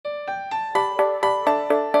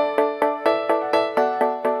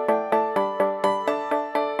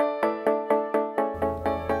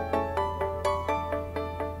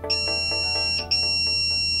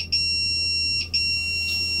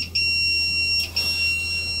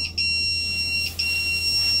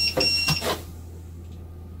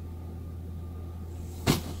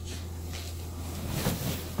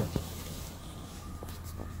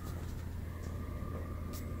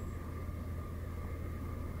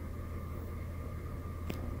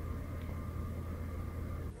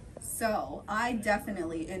So I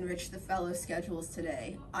definitely enriched the fellow schedules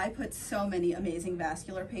today. I put so many amazing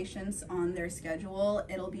vascular patients on their schedule.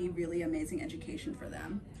 It'll be really amazing education for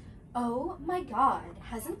them. Oh my God,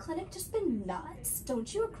 hasn't clinic just been nuts?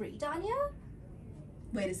 Don't you agree, Danya?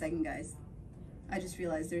 Wait a second, guys. I just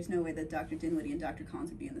realized there's no way that Dr. Dinwiddie and Dr. Collins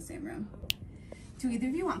would be in the same room. Do either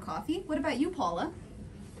of you want coffee? What about you, Paula?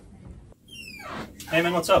 Hey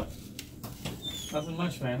man, what's up? Nothing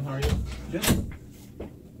much, man. How are you? Good.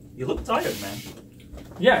 You look tired, man.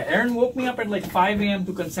 Yeah, Aaron woke me up at like 5 a.m.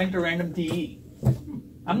 to consent to random TE.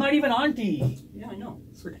 I'm not even on TE. Yeah, I know.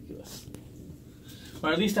 It's ridiculous.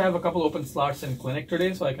 But at least I have a couple open slots in clinic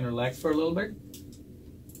today, so I can relax for a little bit.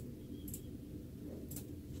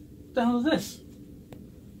 What the hell is this?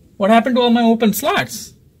 What happened to all my open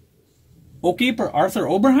slots? Okay for Arthur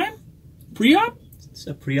Oberheim? Pre-op? It's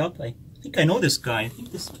a pre-op. I think I know this guy. I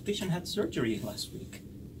think this patient had surgery last week.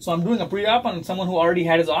 So I'm doing a pre-op on someone who already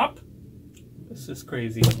had his op? This is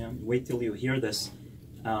crazy. Yeah, wait till you hear this.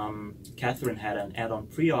 Catherine had an add-on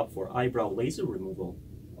pre-op for eyebrow laser removal.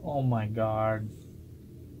 Oh my God.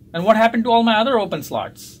 And what happened to all my other open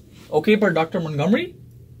slots? Okay for Dr. Montgomery?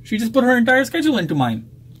 She just put her entire schedule into mine.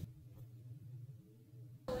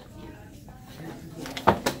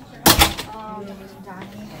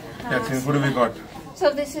 Yes, what have we got? So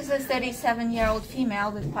this is a 37-year-old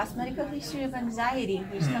female with past medical history of anxiety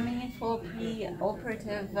who's coming in for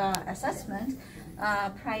pre-operative assessment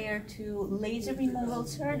prior to laser removal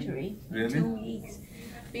surgery. Really? 2 weeks.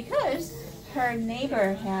 Because her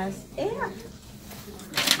neighbor has AF.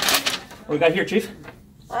 What we got here, Chief?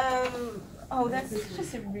 Oh, that's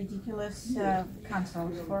just a ridiculous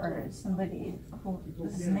consult for somebody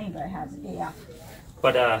whose neighbor has AF.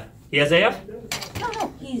 But he has AF?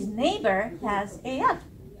 No, his neighbor has AF.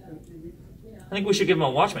 I think we should give him a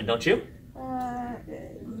Watchman, don't you?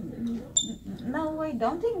 No, I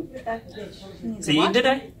don't think that she needs Is he in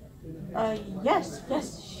today? Yes,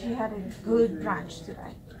 she had a good brunch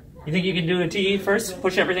today. You think you can do a TE first?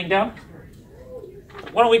 Push everything down?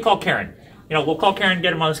 Why don't we call Karen? You know, we'll call Karen and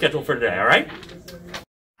get him on the schedule for today, all right?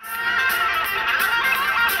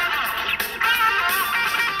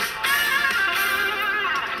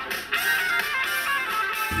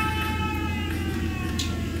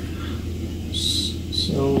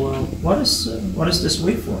 So, what is this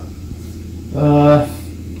wait for?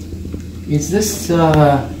 Is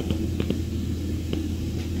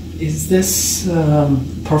this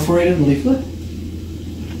perforated leaflet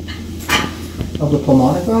of the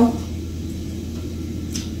pulmonic valve?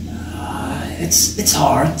 It's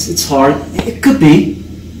hard. It's hard. It could be.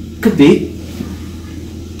 Could be.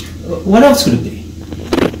 What else could it be?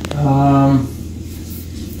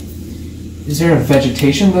 Is there a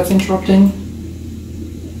vegetation that's interrupting?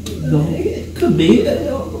 No, it could be.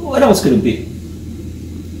 What else could it be?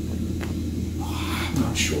 I'm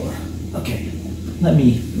not sure. Okay, let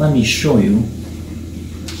me show you.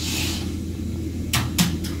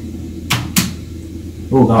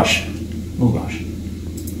 Oh gosh. Oh gosh.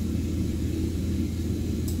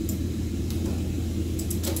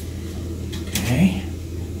 Okay.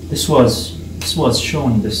 This was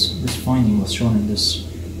shown. This finding was shown in this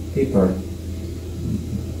paper.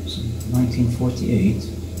 1948.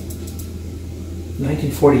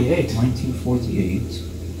 1948? 1948.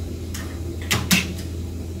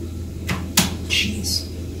 Jeez.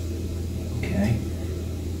 Okay.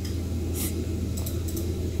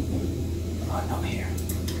 Oh, no, here.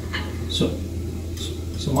 So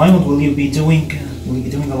Mahmoud, will you be doing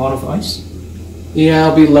a lot of ice? Yeah,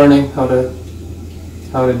 I'll be learning how to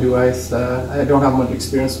do ice. I don't have much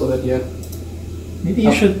experience with it yet. Maybe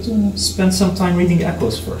you should spend some time reading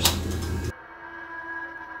echoes first.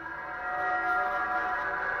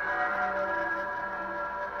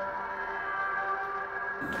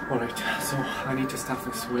 Alright, so I need to start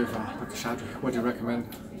this with Dr. Shadri. What do you recommend?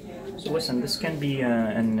 So listen, this can be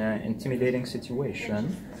an intimidating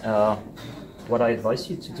situation. What I advise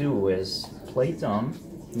you to do is play dumb,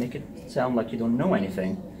 make it sound like you don't know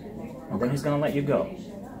anything, and then he's gonna let you go.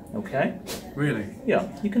 Okay? Really? Yeah,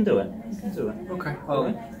 you can do it. You can do it. Okay,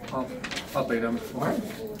 I'll play them. Alright.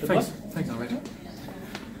 Thanks, alright.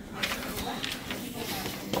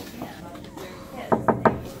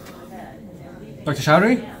 Dr.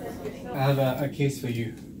 Shadri? I have a case for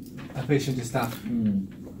you. A patient to staff.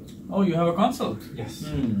 Oh, you have a consult? Yes.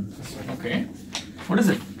 Okay. What is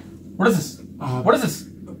it? What is this? What is this?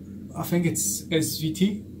 I think it's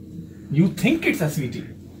SVT. You think it's SVT?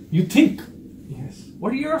 You think? Yes.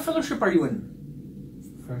 What year of fellowship are you in?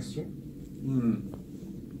 First year.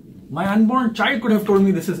 My unborn child could have told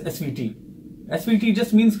me this is SVT. SVT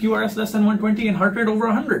just means QRS less than 120 and heart rate over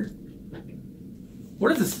 100.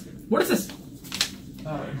 What is this? What is this?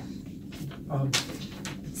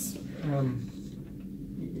 It's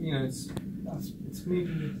you know, it's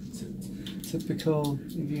maybe typical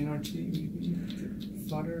AVNRT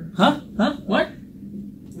flutter. Huh? What?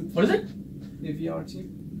 What is it? AVRT.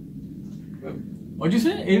 What'd you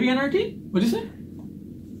say? AVNRT? What'd you say?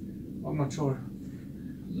 I'm not sure.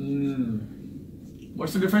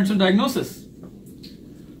 What's the differential diagnosis?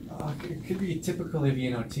 It could be typical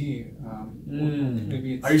AVNRT.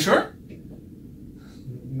 Maybe it's. Are you sure?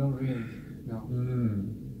 Not really. No.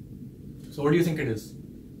 So what do you think it is?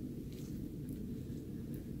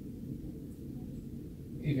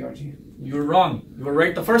 AVRT. You were wrong. You were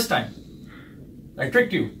right the first time. I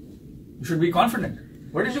tricked you. You should be confident.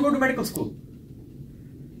 Where did you go to medical school?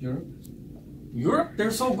 Europe. Europe?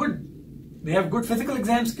 They're so good. They have good physical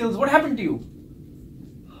exam skills. What happened to you?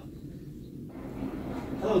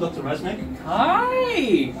 Hello, Dr. Resnick.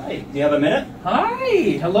 Hi. Hi. Do you have a minute?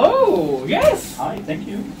 Hi. Hello. Yes. Hi, thank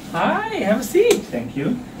you. Hi. Have a seat. Thank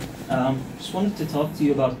you. Just wanted to talk to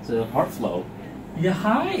you about heart flow. Yeah.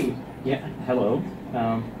 Hi. Yeah, hello.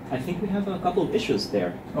 I think we have a couple of issues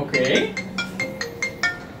there. Okay.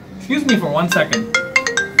 Excuse me for 1 second.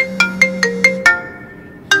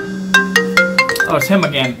 Oh, it's him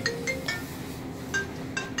again.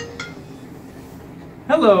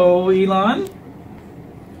 Hello, Elon.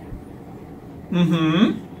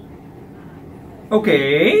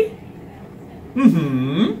 Okay.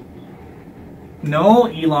 No,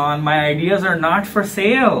 Elon, my ideas are not for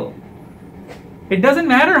sale. It doesn't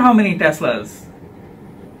matter how many Teslas.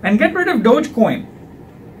 And get rid of Dogecoin.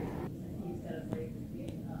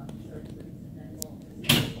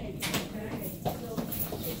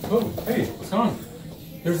 Oh, hey, what's going on?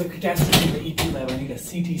 There's a catastrophe in the EP lab. I need a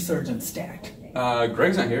CT surgeon stat.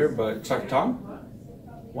 Greg's not here, but Dr. Tom?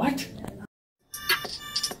 What?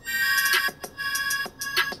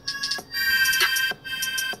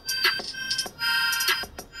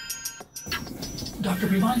 Dr.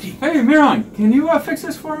 Vivanti. Hey, Miron, can you fix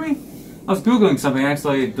this for me? I was Googling something, I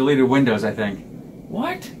actually deleted Windows, I think.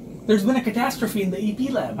 What? There's been a catastrophe in the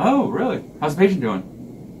EP lab. Oh, really? How's the patient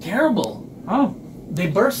doing? Terrible. Oh. They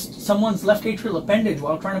burst someone's left atrial appendage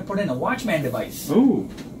while trying to put in a Watchman device. Ooh.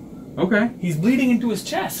 Okay. He's bleeding into his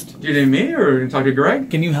chest. You did me or talk to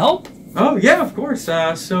Greg? Can you help? Oh, yeah, of course.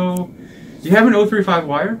 So, do you have an 035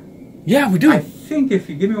 wire? Yeah, we do. I think if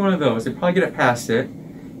you give me one of those, you'll probably get it past it,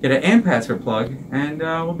 get an ampasser plug, and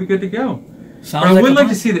we'll be good to go. Sounds But I would like to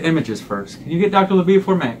plan. see the images first. Can you get Dr. Levy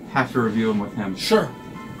for me? I have to review them with him. Sure.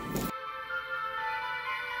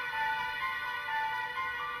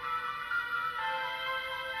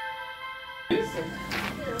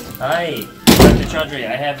 Hi, Dr. Chaudhry.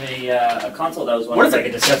 I have a consult I was What wondering is if I it?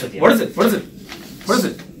 could discuss with you. What is it? What is it? What is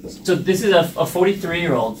it? So this is a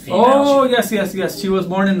 43-year-old female. Oh, yes, yes, yes. She was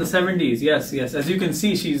born in the 70s. Yes, yes. As you can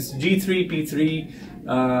see, she's G3, P3,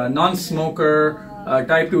 non-smoker,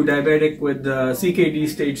 type 2 diabetic with CKD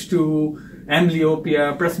stage 2,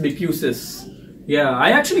 amblyopia, presbycusis. Yeah,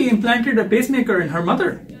 I actually implanted a pacemaker in her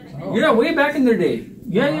mother. Oh. Yeah, way back in the day.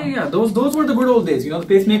 Yeah. Those were the good old days. You know, the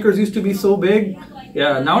pacemakers used to be so big.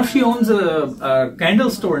 Yeah, now she owns a candle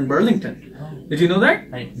store in Burlington. Did you know that?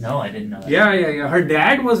 No, I didn't know that. Yeah. Her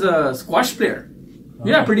dad was a squash player. Oh.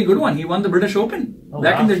 Yeah, pretty good one. He won the British Open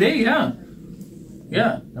back in the day. Yeah.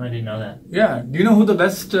 No, I didn't know that. Yeah. Do you know who the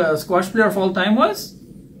best squash player of all time was?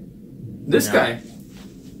 This guy.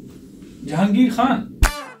 Jahangir Khan.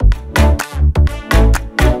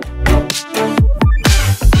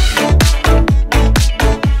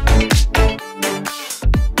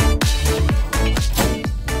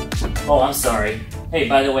 Oh, I'm sorry. Hey,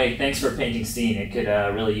 by the way, thanks for painting Steen. It could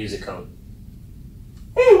really use a coat.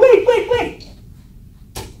 Hey, wait!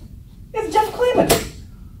 It's Jeff Clement.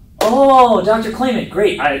 Oh, Dr. Clement,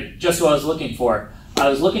 great. Just what I was looking for. I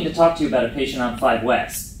was looking to talk to you about a patient on 5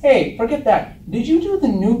 West. Hey, forget that. Did you do the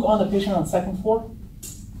nuke on the patient on the second floor?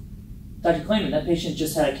 Dr. Clement, that patient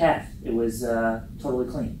just had a cath. It was totally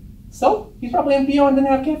clean. So? He's probably MPO and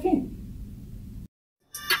didn't have caffeine.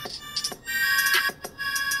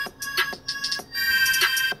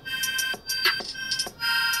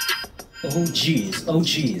 Oh, jeez.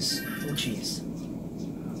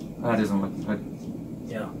 That doesn't look good.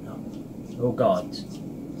 Yeah, no. Oh, God.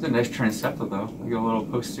 It's a nice transeptal, though. Like a little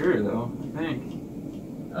posterior, though, I think.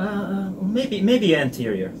 Maybe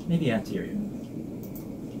anterior.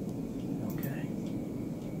 Okay.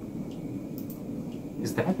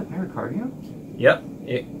 Is that the pericardium? Yep.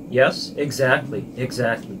 Yes, exactly.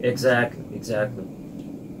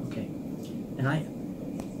 Okay. And I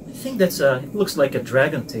think that's it looks like a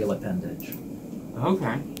dragon tail appendage.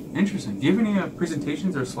 Okay. Interesting. Do you have any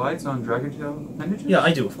presentations or slides on dragon tail appendages? Yeah,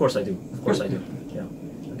 I do. Of course I do. Of course I do.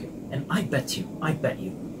 Yeah. Okay. And I bet you,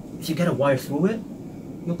 if you get a wire through it,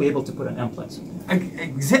 you'll be able to put an implant.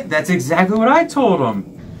 That's exactly what I told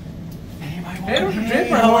him. Hey, Dr.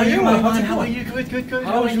 Draper, how are you? How are you? Good.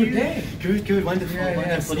 How was your day? Good, wonderful,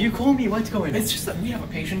 wonderful. You call me, what's going on? It's just that we have a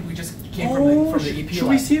patient. We just came from the EP should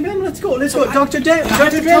lab. we see him? Let's go. Dr. Draper,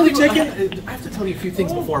 check in. I have to tell you a few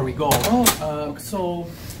things before we go. So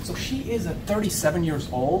she is 37 years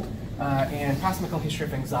old and past medical history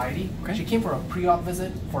of anxiety. Okay. She came for a pre-op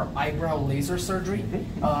visit for eyebrow laser surgery,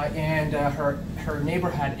 and her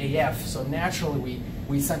neighbor had AF, so naturally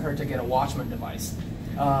we sent her to get a Watchman device.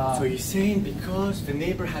 So you're saying because the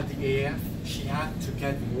neighbor had the AF, she had to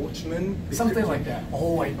get Watchman? Something like that.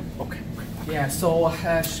 Okay. Yeah, so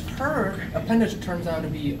her appendage turns out to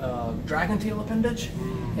be a dragon tail appendage,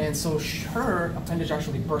 and so her appendage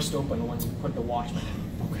actually burst open when we put the Watchman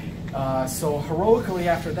in. Okay. So heroically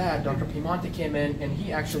after that, Dr. Piemonte came in and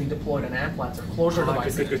he actually deployed an implanter closure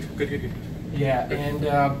device. Good. Yeah, and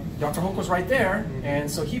Dr. Hook was right there,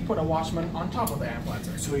 and so he put a Watchman on top of the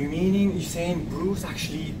implanter. So you're saying Bruce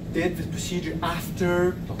actually did the procedure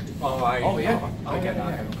after Dr. Oh yeah, I get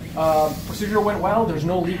that. Procedure went well. There's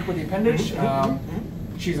no leak with the appendage.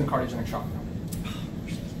 She's in cardiogenic shock now.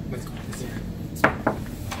 Let's go.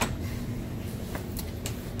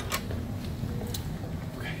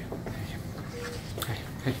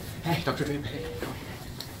 Okay. Hey, Dr. Draper. Hey, come on.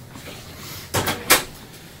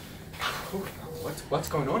 What's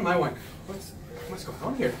going on, my one? What's going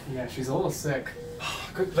on here? Yeah, she's a little sick.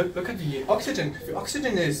 Good. Look at the oxygen. The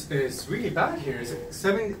oxygen is really bad here. Is it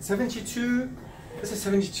 72? Is it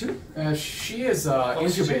 72? She is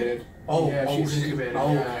intubated. Yeah, she's intubated.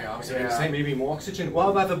 Oh, yeah. okay. I was going to say maybe more oxygen. What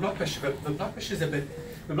about the blood pressure? The blood pressure is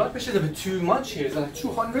a bit too much here. Is it like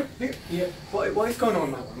 200? Yeah. What is going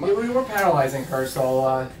on, my one? We were paralyzing her,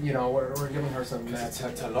 so we're giving her some. It's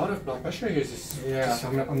a lot of blood pressure here. Yeah.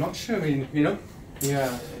 I'm not sure. I mean,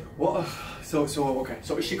 Yeah. What? So okay.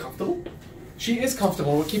 So is she comfortable? She is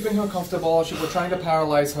comfortable. We're keeping her comfortable. We're trying to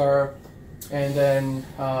paralyze her, and then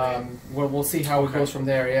we'll see how it goes from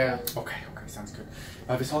there. Yeah. Okay. Sounds good.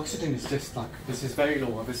 This oxygen is just like this is very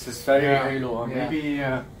low. This is very low. Maybe.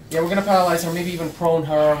 Yeah, we're gonna paralyze her. Maybe even prone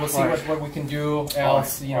her. We'll see what we can do.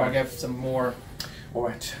 Else, get some more. All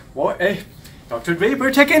right. Well, hey, Dr.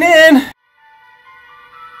 Draper checking in.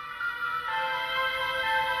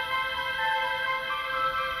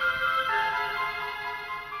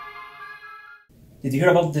 Did you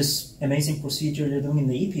hear about this amazing procedure they're doing in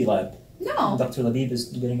the EP lab? No. Dr. Labib is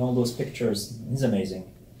getting all those pictures. He's amazing.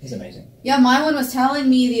 Yeah, my one was telling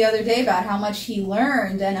me the other day about how much he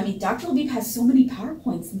learned, and I mean, Dr. Labib has so many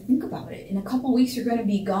PowerPoints, and think about it. In a couple weeks, you're going to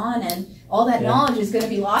be gone, and all that knowledge is going to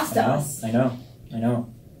be lost to us. I know.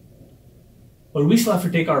 But we still have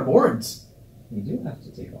to take our boards. We do have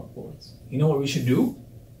to take our boards. You know what we should do?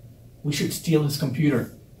 We should steal his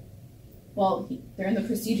computer. Well, they're in the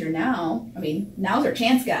procedure now. I mean, now's our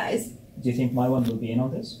chance, guys. Do you think my one will be in on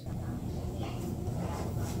this?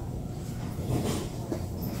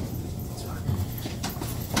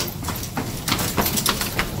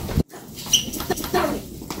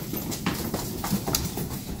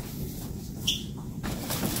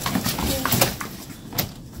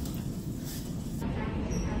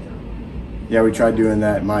 Yeah, we tried doing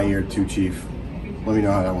that in my ear too, Chief. Let me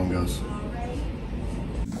know how that one goes.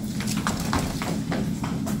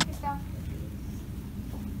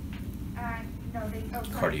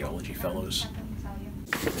 Cardiology fellows.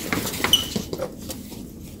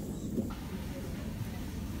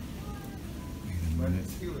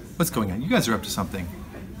 What's going on? You guys are up to something.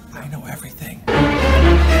 I know everything.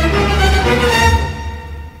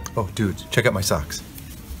 Oh, dude, check out my socks.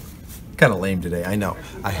 Kind of lame today, I know.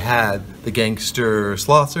 I had the gangster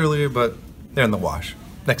sloths earlier, but they're in the wash.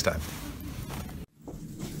 Next time.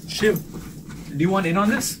 Shiv, do you want in on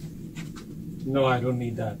this? No, I don't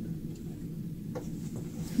need that.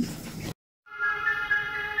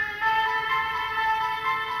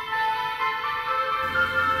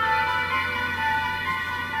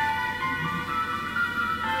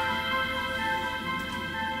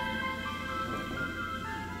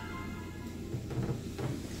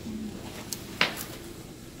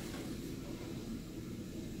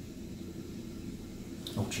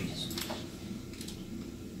 Oh, jeez.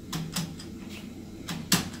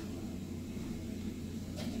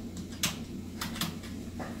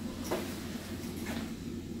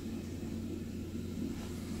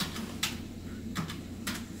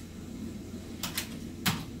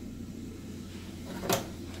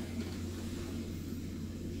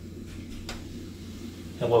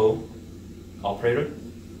 Hello, operator?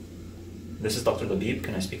 This is Dr. Labib.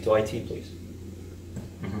 Can I speak to IT, please?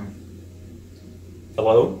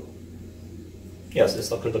 Hello? Yes, it's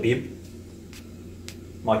Dr. Labib.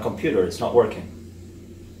 My computer is not working.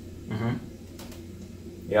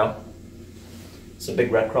 Yeah. It's a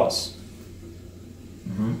big red cross.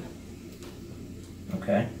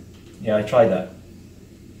 Okay. Yeah, I tried that.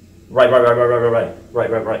 Right.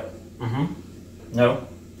 No.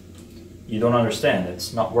 You don't understand.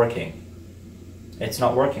 It's not working. It's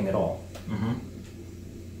not working at all.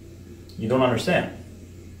 You don't understand.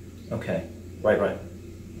 Okay. Right.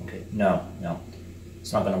 Okay. No.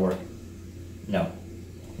 It's not gonna work. No.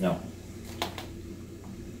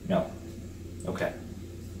 Okay.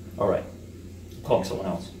 All right. Calling someone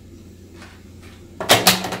else.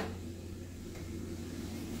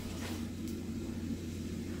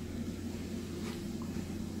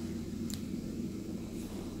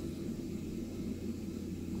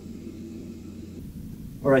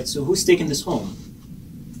 All right, so who's taking this home?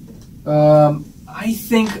 I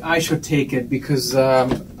think I should take it because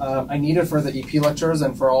I need it for the EP lectures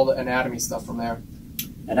and for all the anatomy stuff from there.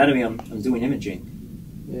 Anatomy, I'm doing imaging.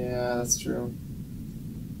 Yeah, that's true.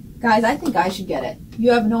 Guys, I think I should get it.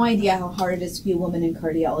 You have no idea how hard it is to be a woman in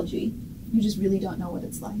cardiology. You just really don't know what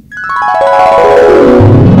it's like.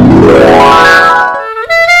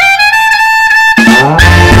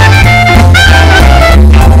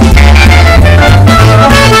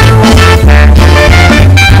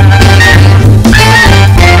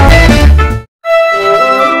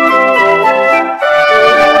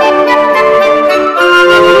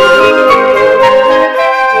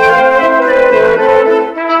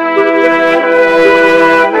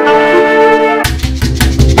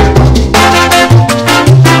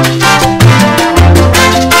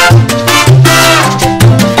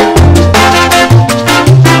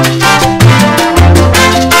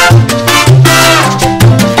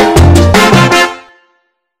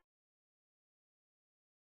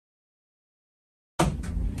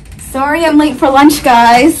 Sorry I'm late for lunch,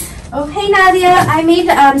 guys. Oh, hey, Nadia. I made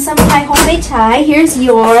some of my homemade chai. Here's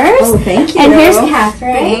yours. Oh, thank you. And here's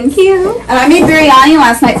Catherine. Thank you. And I made biryani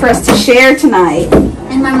last night for us to share tonight.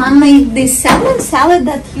 And my mom made this salad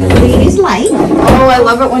that you ladies like. Oh, I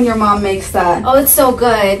love it when your mom makes that. Oh, it's so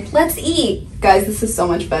good. Let's eat. Guys, this is so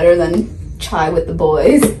much better than chai with the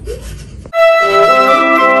boys.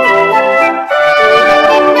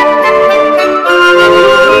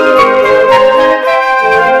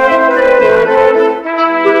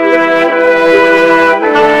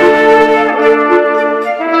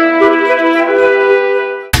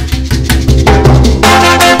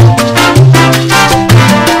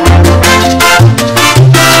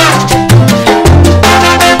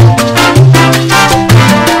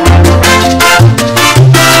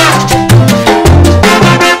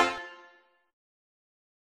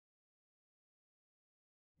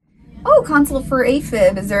 Oh, consult for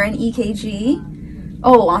AFib. Is there an EKG?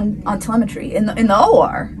 Oh, on telemetry in the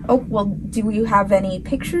OR. Oh, well, do you have any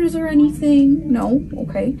pictures or anything? No.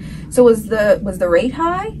 Okay. So was the rate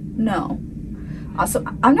high? No. So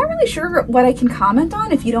I'm not really sure what I can comment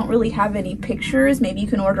on. If you don't really have any pictures, maybe you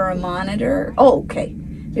can order a monitor. Oh, okay.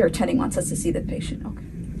 Your attending wants us to see the patient. Okay.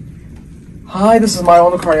 Hi, this is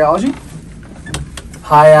Milo with Cardiology.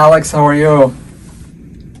 Hi, Alex. How are you?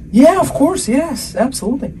 Yeah, of course. Yes,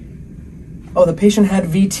 absolutely. Oh, the patient had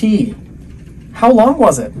VT. How long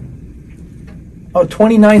was it? Oh,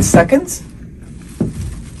 29 seconds?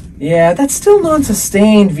 Yeah, that's still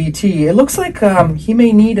non-sustained VT. It looks like he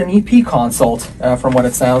may need an EP consult, from what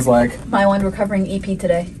it sounds like. My one recovering EP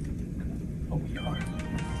today. Oh, we are.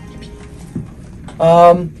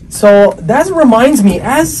 EP. So that reminds me,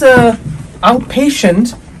 as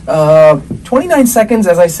outpatient, 29 seconds,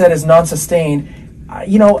 as I said, is non-sustained.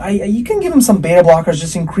 You can give him some beta blockers,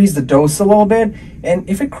 just increase the dose a little bit. And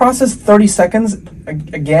if it crosses 30 seconds,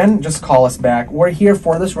 again, just call us back. We're here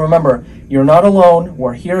for this. Remember, you're not alone.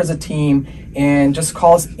 We're here as a team. And just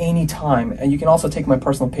call us anytime. And you can also take my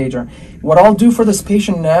personal pager. What I'll do for this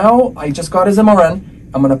patient now, I just got his MRN.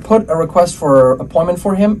 I'm going to put a request for appointment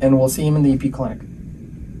for him, and we'll see him in the EP clinic.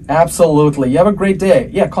 Absolutely. You have a great day.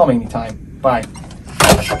 Yeah, call me anytime. Bye.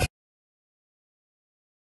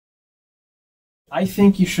 I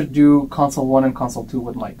think you should do consult 1 and consult 2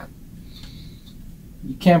 with Mike.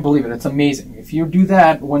 You can't believe it. It's amazing. If you do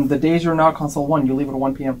that, when the days you're not consult 1, you leave at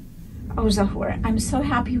 1 p.m. Oh, Zahur, I'm so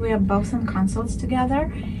happy we are both on consults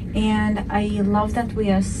together, and I love that we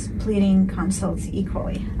are splitting consults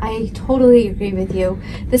equally. I totally agree with you.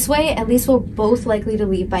 This way, at least we're both likely to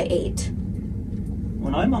leave by 8.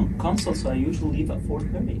 When I'm on consults, I usually leave at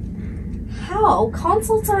 4:30. How?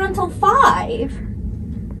 Consults are until 5.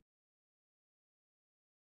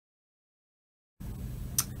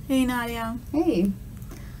 Hey Nadia. Hey.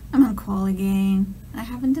 I'm on call again. I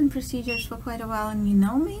haven't done procedures for quite a while, and you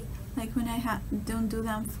know me? Like when I don't do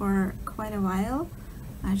them for quite a while,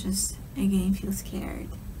 I just again feel scared.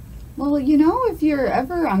 Well, you know, if you're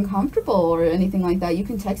ever uncomfortable or anything like that, you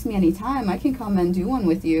can text me anytime. I can come and do one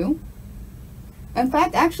with you. In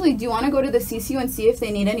fact, actually, do you want to go to the CCU and see if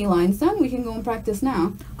they need any lines done? We can go and practice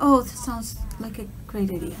now. Oh, that sounds like a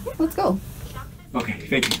great idea. Yeah, let's go. Okay,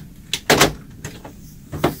 thank you.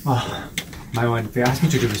 Oh, my one, they asked me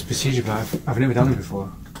to do this procedure, but I've never done it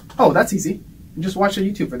before. Oh, that's easy. Just watch a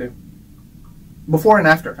YouTube video. Before and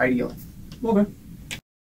after, ideally. Okay.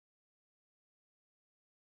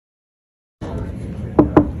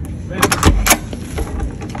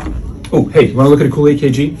 Oh, hey, you want to look at a cool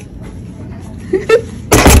EKG?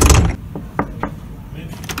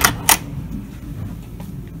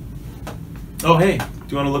 Oh, hey, do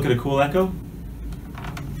you want to look at a cool echo?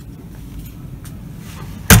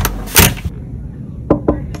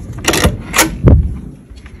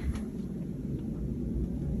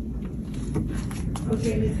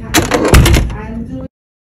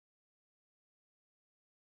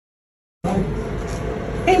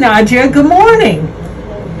 Hey Nadia, good morning.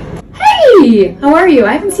 Hey, how are you?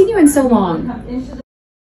 I haven't seen you in so long.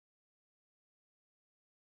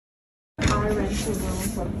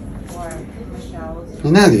 Hey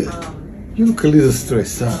Nadia, you look a little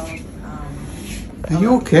stressed out. Are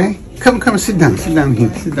you okay? Come, sit down here.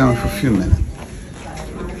 Sit down for a few minutes.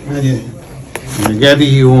 Nadia, I gather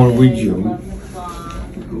you all with you.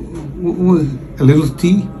 A little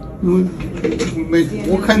tea?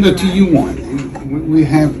 What kind of tea you want? We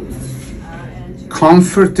have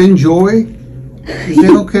comfort and joy. Is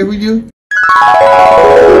that okay with you?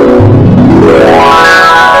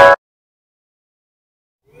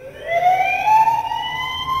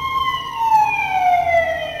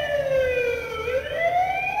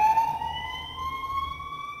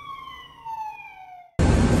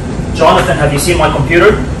 Jonathan, have you seen my computer?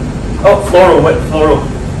 Oh, fluoro, wait, fluoro.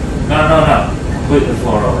 No. Completely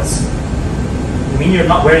fluoroless. You mean you're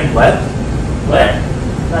not wearing lead? Lead?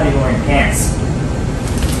 Not even wearing pants.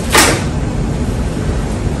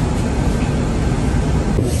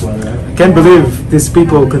 I can't believe these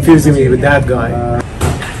people confusing me with that guy.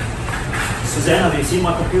 Suzanne, have you seen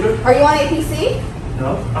my computer? Are you on APC?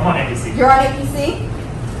 No, I'm on APC. You're on APC?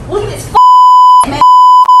 Look at this man.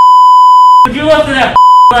 Would you look at that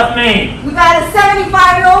left main? We got a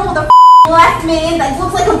 75-year-old with a left main that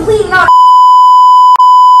looks like complete not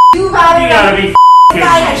you got it. You gotta be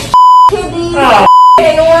guy has kidneys, oh,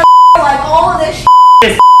 aorta, like all of this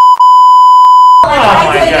like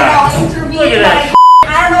I did it all Look interviewed at that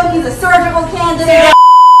I don't know if he's a surgical candidate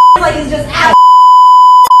like he's just out.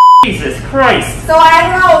 Jesus Christ. So I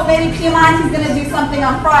don't know if maybe Piemonte's gonna do something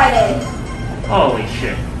on Friday. Holy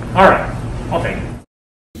shit. Alright, I'll take it.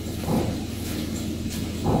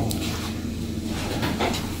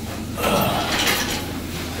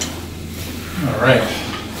 Alright.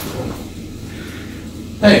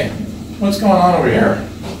 Hey, what's going on over here?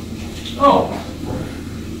 Oh.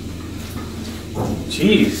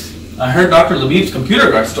 Jeez. I heard Dr. Labib's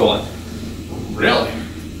computer got stolen. Really?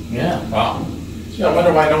 Yeah. Wow. Gee, I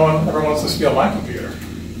wonder why no one ever wants to steal my computer.